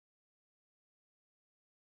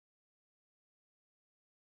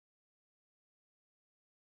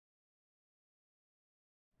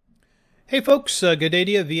Hey folks, good day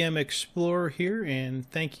to you, VM Explorer here, and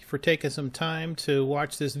thank you for taking some time to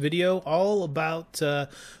watch this video all about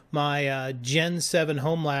my Gen 7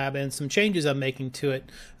 home lab and some changes I'm making to it.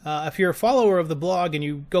 If you're a follower of the blog and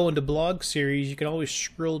you go into blog series, you can always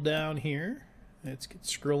scroll down here. Let's get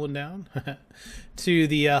scrolling down to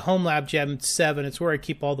the home lab Gen 7. It's where I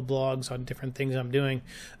keep all the blogs on different things I'm doing.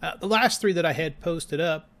 The last three I had posted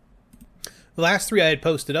up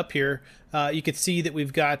here, you could see that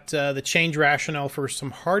we've got the change rationale for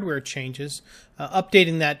some hardware changes,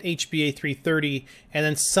 updating that HBA 330, and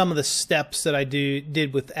then some of the steps that I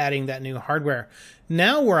did with adding that new hardware.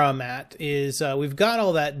 Now where I'm at is we've got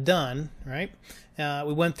all that done, right?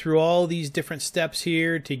 We went through all these different steps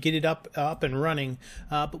here to get it up and running.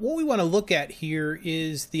 But what we want to look at here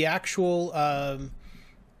is the actual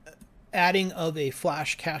adding of a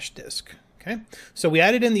flash cache disk. Okay, so we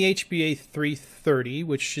added in the HBA 330,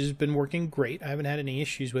 which has been working great. I haven't had any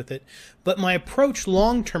issues with it. But my approach,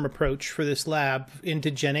 long-term approach for this lab into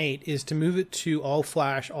Gen 8 is to move it to all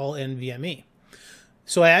flash, all NVMe.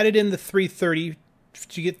 So I added in the 330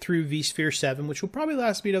 to get through vSphere 7, which will probably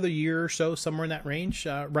last me another year or so, somewhere in that range,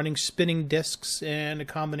 running spinning disks and a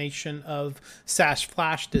combination of SAS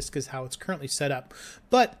flash disk is how it's currently set up.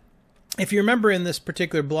 But if you remember in this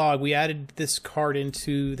particular blog, we added this card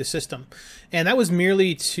into the system, and that was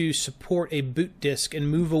merely to support a boot disk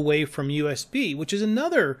and move away from USB, which is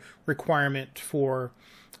another requirement for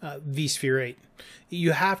vSphere 8.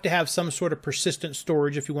 You have to have some sort of persistent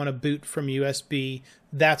storage if you want to boot from USB.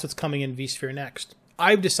 That's what's coming in vSphere next.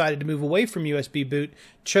 I've decided to move away from USB boot,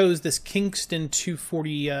 chose this Kingston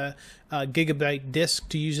 240 gigabyte disk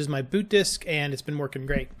to use as my boot disk, and it's been working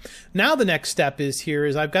great. Now the next step is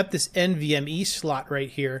I've got this NVMe slot right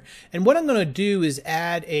here, and what I'm going to do is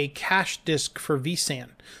add a cache disk for vSAN.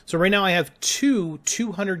 So right now I have two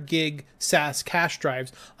 200 gig SAS cache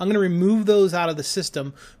drives. I'm going to remove those out of the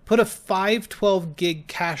system, put a 512 gig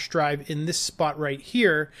cache drive in this spot right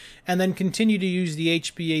here, and then continue to use the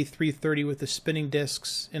HBA 330 with the spinning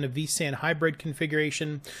disks in a vSAN hybrid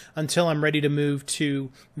configuration until I'm ready to move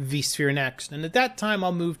to vSphere next. And at that time,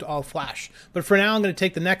 I'll move to all flash. But for now, I'm going to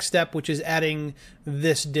take the next step, which is adding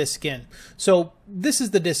this disk in. So this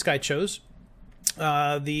is the disk I chose.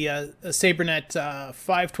 The SaberNet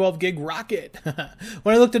 512 gig Rocket.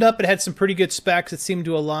 When I looked it up, it had some pretty good specs. It seemed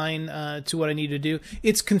to align to what I need to do.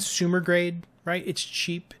 It's consumer grade, right? It's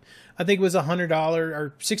cheap. I think it was $100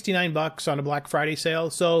 or $69 on a Black Friday sale.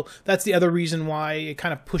 So that's the other reason why it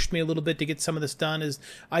kind of pushed me a little bit to get some of this done, is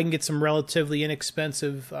I can get some relatively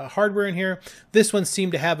inexpensive hardware in here. This one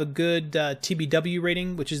seemed to have a good TBW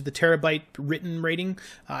rating, which is the terabyte written rating.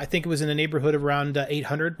 I think it was in the neighborhood of around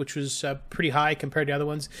 800, which was pretty high compared to other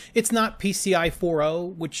ones. It's not PCI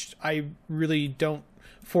 4.0, which I really don't,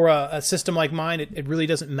 for a system like mine, it really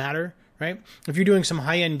doesn't matter. Right? If you're doing some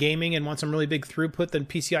high-end gaming and want some really big throughput than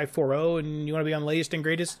PCI 4.0 and you want to be on latest and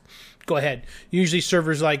greatest, go ahead. Usually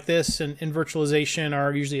servers like this and virtualization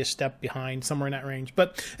are usually a step behind, somewhere in that range.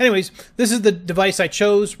 But anyways, this is the device I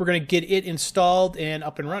chose. We're going to get it installed and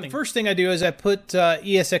up and running. First thing I do is I put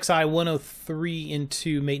Esxi 103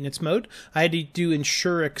 into maintenance mode. I had to do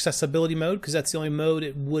ensure accessibility mode because that's the only mode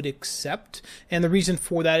it would accept. And the reason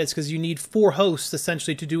for that is because you need 4 hosts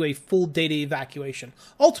essentially to do a full data evacuation.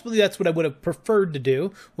 Ultimately, that's what I would have preferred to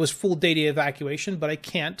do, was full data evacuation, but I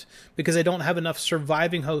can't because I don't have enough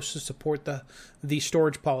surviving hosts to support the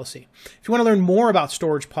storage policy. If you want to learn more about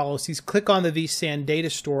storage policies, click on the vSAN data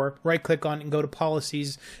store, right click on it and go to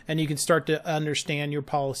policies, and you can start to understand your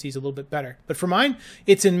policies a little bit better. But for mine,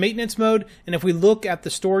 it's in maintenance mode, and if we look at the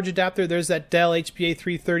storage adapter, there's that Dell HBA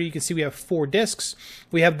 330. You can see we have 4 disks.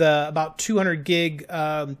 We have the about 200 gig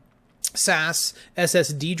SAS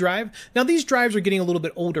SSD drive. Now these drives are getting a little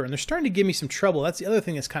bit older and they're starting to give me some trouble. That's the other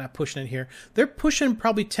thing that's kind of pushing it here. They're pushing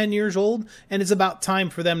probably 10 years old and it's about time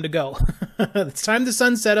for them to go. It's time to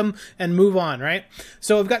sunset them and move on, right?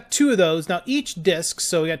 So I've got 2 of those. Now each disk,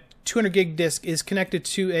 so we got 200 gig disk, is connected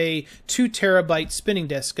to a 2 terabyte spinning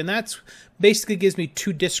disk, and that's basically gives me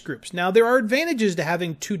 2 disk groups. Now there are advantages to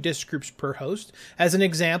having 2 disk groups per host. As an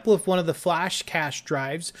example, if one of the flash cache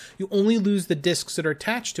drives, you only lose the disks that are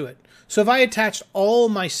attached to it. So if I attached all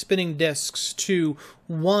my spinning disks to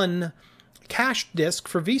one cache disk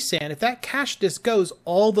for vSAN, if that cache disk goes,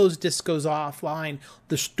 all those disks goes offline.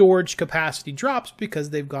 The storage capacity drops because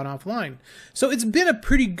they've gone offline. So it's been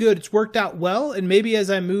it's worked out well, and maybe as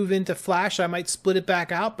I move into flash, I might split it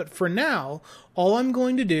back out. But for now, all I'm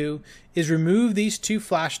going to do is remove these 2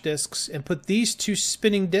 flash disks and put these 2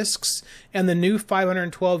 spinning disks and the new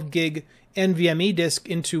 512 gig NVMe disk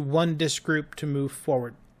into one disk group to move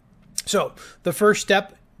forward. So the first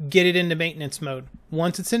step, get it into maintenance mode.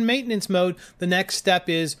 Once it's in maintenance mode, the next step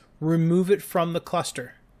is remove it from the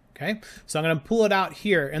cluster. Okay, so I'm going to pull it out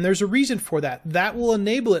here, and there's a reason for that. That will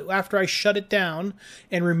enable it after I shut it down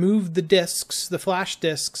and remove the disks, the flash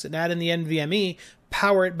disks, and add in the NVMe,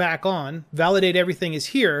 power it back on, validate everything is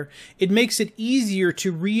here. It makes it easier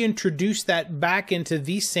to reintroduce that back into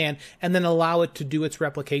vSAN and then allow it to do its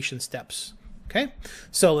replication steps. Okay,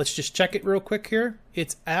 so let's just check it real quick here.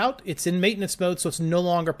 It's out, it's in maintenance mode, so it's no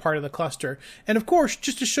longer part of the cluster. And of course,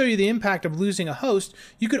 just to show you the impact of losing a host,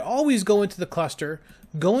 you could always go into the cluster,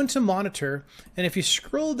 go into monitor, and if you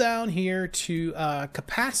scroll down here to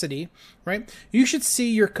capacity, right, you should see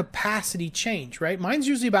your capacity change, right? Mine's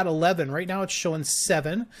usually about 11. Right now it's showing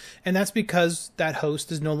 7, and that's because that host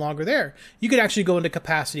is no longer there. You could actually go into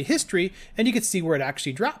capacity history, and you could see where it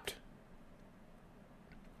actually dropped.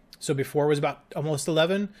 So before it was about almost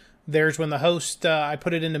 11. There's when the host, I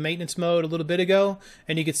put it into maintenance mode a little bit ago,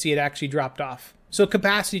 and you can see it actually dropped off. So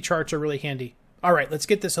capacity charts are really handy. All right, let's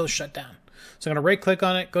get this host shut down. So I'm going to right click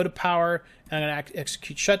on it, go to power, and I'm going to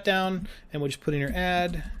execute shutdown, and we'll just put in your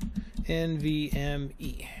add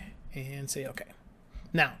NVMe and say OK.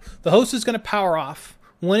 Now, the host is going to power off.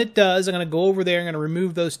 When it does, I'm going to go over there, I'm going to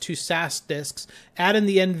remove those 2 SAS disks, add in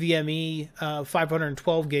the NVMe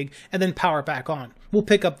 512 gig, and then power it back on. We'll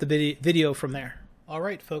pick up the video from there. All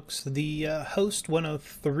right, folks, the host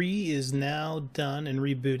 103 is now done and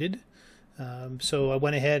rebooted. So I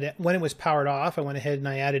went ahead, when it was powered off, I went ahead and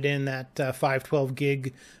I added in that 512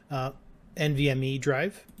 gig NVMe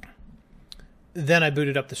drive. Then I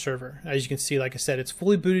booted up the server. As you can see, like I said, it's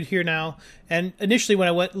fully booted here now. And initially when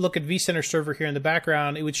I went look at vCenter server here in the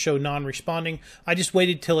background, it would show non-responding. I just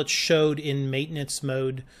waited till it showed in maintenance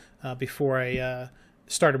mode before I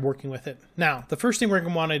started working with it. Now, the first thing we're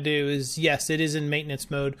going to want to do is, yes, it is in maintenance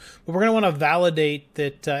mode, but we're going to want to validate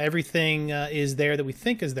that everything is there that we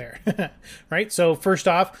think is there, right? So first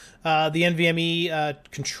off, the NVMe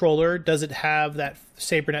controller, does it have that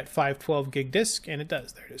SaberNet 512 gig disk? And it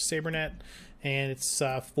does. There it is, SaberNet. And it's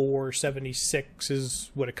 476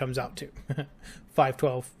 is what it comes out to.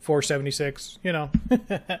 512, 476, you know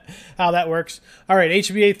how that works. All right,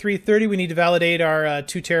 HBA 330, we need to validate our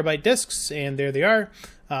 2 terabyte disks, and there they are,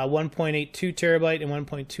 1.82 terabyte and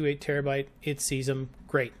 1.28 terabyte. It sees them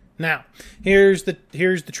great. Now, here's the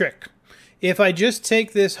trick. If I just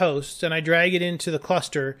take this host and I drag it into the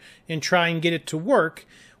cluster and try and get it to work,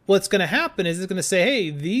 what's going to happen is it's going to say, hey,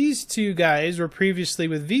 these 2 guys were previously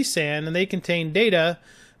with vSAN and they contain data,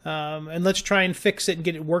 and let's try and fix it and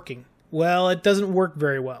get it working. Well, it doesn't work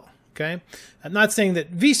very well, okay? I'm not saying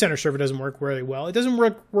that vCenter server doesn't work really well. It doesn't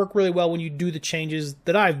work really well when you do the changes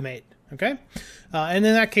that I've made, okay? And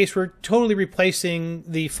in that case, we're totally replacing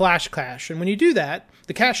the flash cache. And when you do that,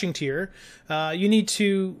 the caching tier, you need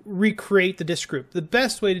to recreate the disk group. The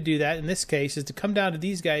best way to do that in this case is to come down to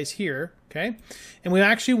these guys here, okay? And we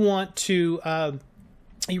actually want to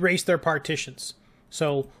erase their partitions.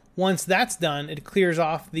 So once that's done, it clears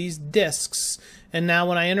off these disks, and now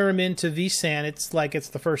when I enter them into vSAN, it's like it's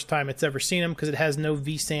the first time it's ever seen them because it has no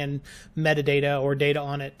vSAN metadata or data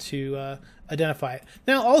on it to identify it.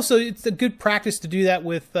 Now, also, it's a good practice to do that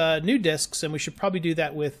with new disks, and we should probably do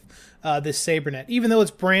that with this SaberNet. Even though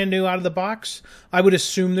it's brand new out of the box, I would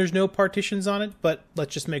assume there's no partitions on it, but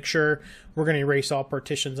let's just make sure we're going to erase all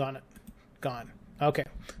partitions on it. Gone. Okay,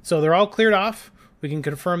 so they're all cleared off. We can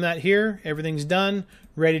confirm that here. Everything's done,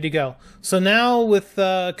 ready to go. So now with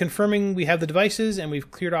confirming we have the devices and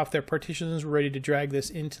we've cleared off their partitions, we're ready to drag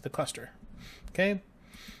this into the cluster. Okay,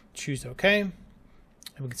 choose OK. And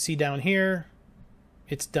we can see down here,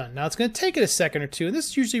 it's done. Now it's going to take it a second or two, and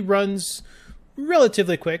this usually runs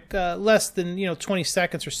relatively quick, less than 20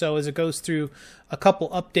 seconds or so as it goes through a couple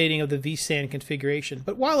updating of the vSAN configuration.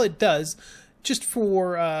 But while it does, just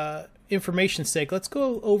for information's sake, let's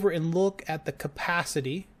go over and look at the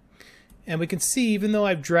capacity, and we can see even though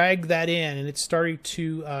I've dragged that in and it's starting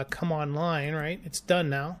to come online, right? It's done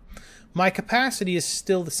now. My capacity is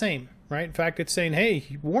still the same, right? In fact, it's saying,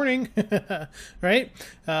 hey, warning, right?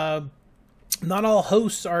 Not all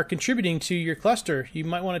hosts are contributing to your cluster. You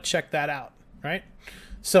might want to check that out, right?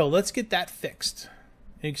 So let's get that fixed.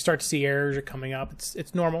 And you can start to see errors are coming up.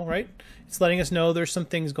 It's normal, right? It's letting us know there's some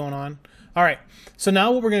things going on. All right, so now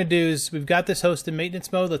what we're going to do is we've got this host in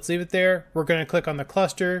maintenance mode. Let's leave it there. We're going to click on the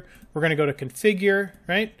cluster. We're going to go to configure,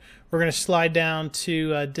 right? We're going to slide down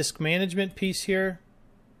to disk management piece here.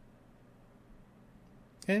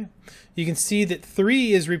 Okay, you can see that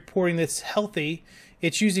 3 is reporting that's healthy.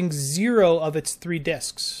 It's using 0 of its 3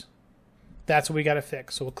 disks. That's what we got to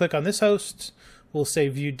fix. So we'll click on this host. We'll say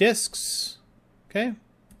view disks. Okay,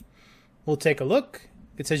 we'll take a look.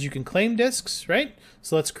 It says you can claim disks, right?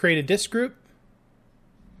 So let's create a disk group.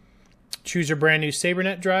 choose our brand new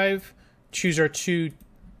SaberNet drive, choose our 2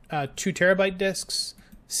 terabyte disks,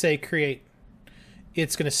 say create.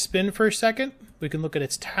 It's going to spin for a second. We can look at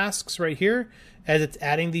its tasks right here as it's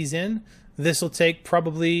adding these in. This will take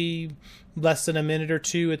probably less than a minute or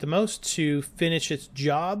two at the most to finish its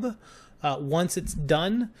job. Once it's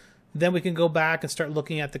done, then we can go back and start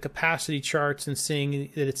looking at the capacity charts and seeing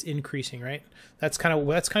that it's increasing, right? That's kind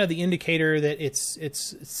of the indicator that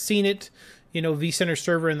it's seen it. You know, vCenter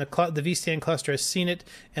server and the vSAN cluster has seen it,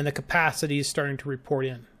 and the capacity is starting to report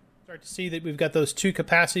in. Start to see that we've got those 2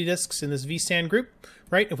 capacity disks in this vSAN group,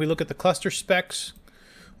 right? If we look at the cluster specs,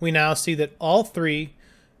 we now see that all 3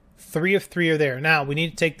 of 3 are there. Now we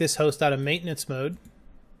need to take this host out of maintenance mode.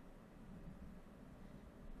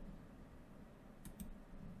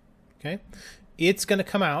 Okay, it's going to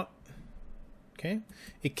come out. Okay,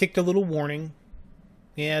 it kicked a little warning.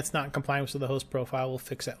 Yeah, it's not in compliance with the host profile. We'll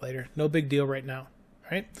fix that later. No big deal right now.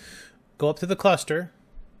 All right, go up to the cluster.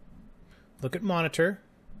 Look at monitor.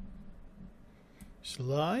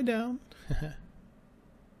 Slide down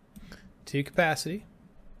to capacity.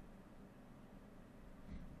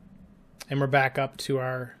 And we're back up to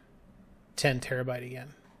our 10 terabyte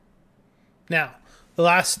again. Now, the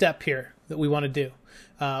last step here that we want to do,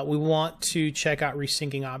 we want to check out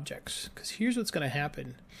resyncing objects, because here's what's going to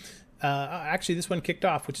happen. Actually, this one kicked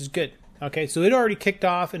off, which is good. Okay, so it already kicked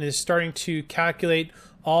off and is starting to calculate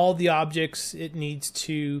all the objects it needs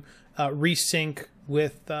to resync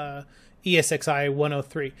with ESXi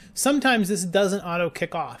 103. Sometimes this doesn't auto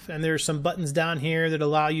kick off, and there's some buttons down here that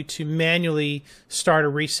allow you to manually start a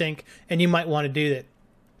resync, and you might want to do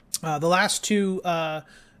that. The last 2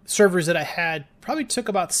 servers that I had probably took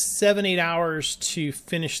about 7-8 hours to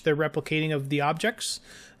finish the replicating of the objects.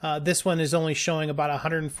 This one is only showing about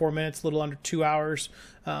 104 minutes, a little under 2 hours,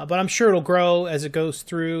 but I'm sure it'll grow as it goes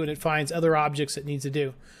through and it finds other objects it needs to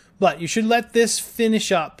do. But you should let this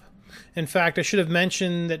finish up. In fact, I should have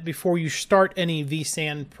mentioned that before you start any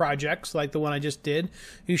vSAN projects like the one I just did,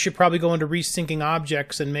 you should probably go into resyncing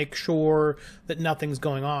objects and make sure that nothing's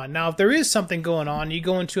going on. Now, if there is something going on, you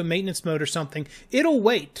go into a maintenance mode or something, it'll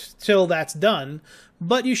wait till that's done,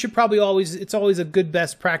 but you should probably it's always a good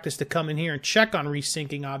best practice to come in here and check on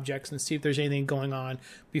resyncing objects and see if there's anything going on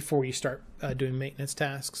before you start doing maintenance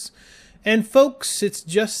tasks. And folks, it's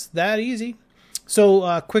just that easy.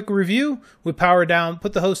 So quick review, we powered down,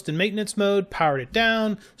 put the host in maintenance mode, powered it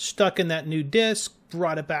down, stuck in that new disk,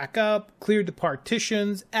 brought it back up, cleared the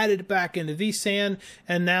partitions, added it back into vSAN,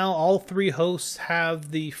 and now all 3 hosts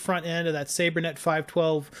have the front end of that SaberNet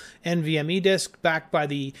 512 NVMe disk backed by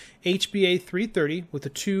the HBA 330 with the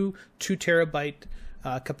 2 terabyte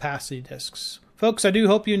capacity disks. Folks, I do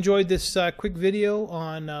hope you enjoyed this quick video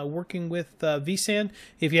on working with vSAN.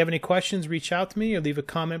 If you have any questions, reach out to me or leave a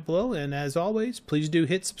comment below. And as always, please do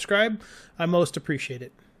hit subscribe. I most appreciate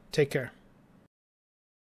it. Take care.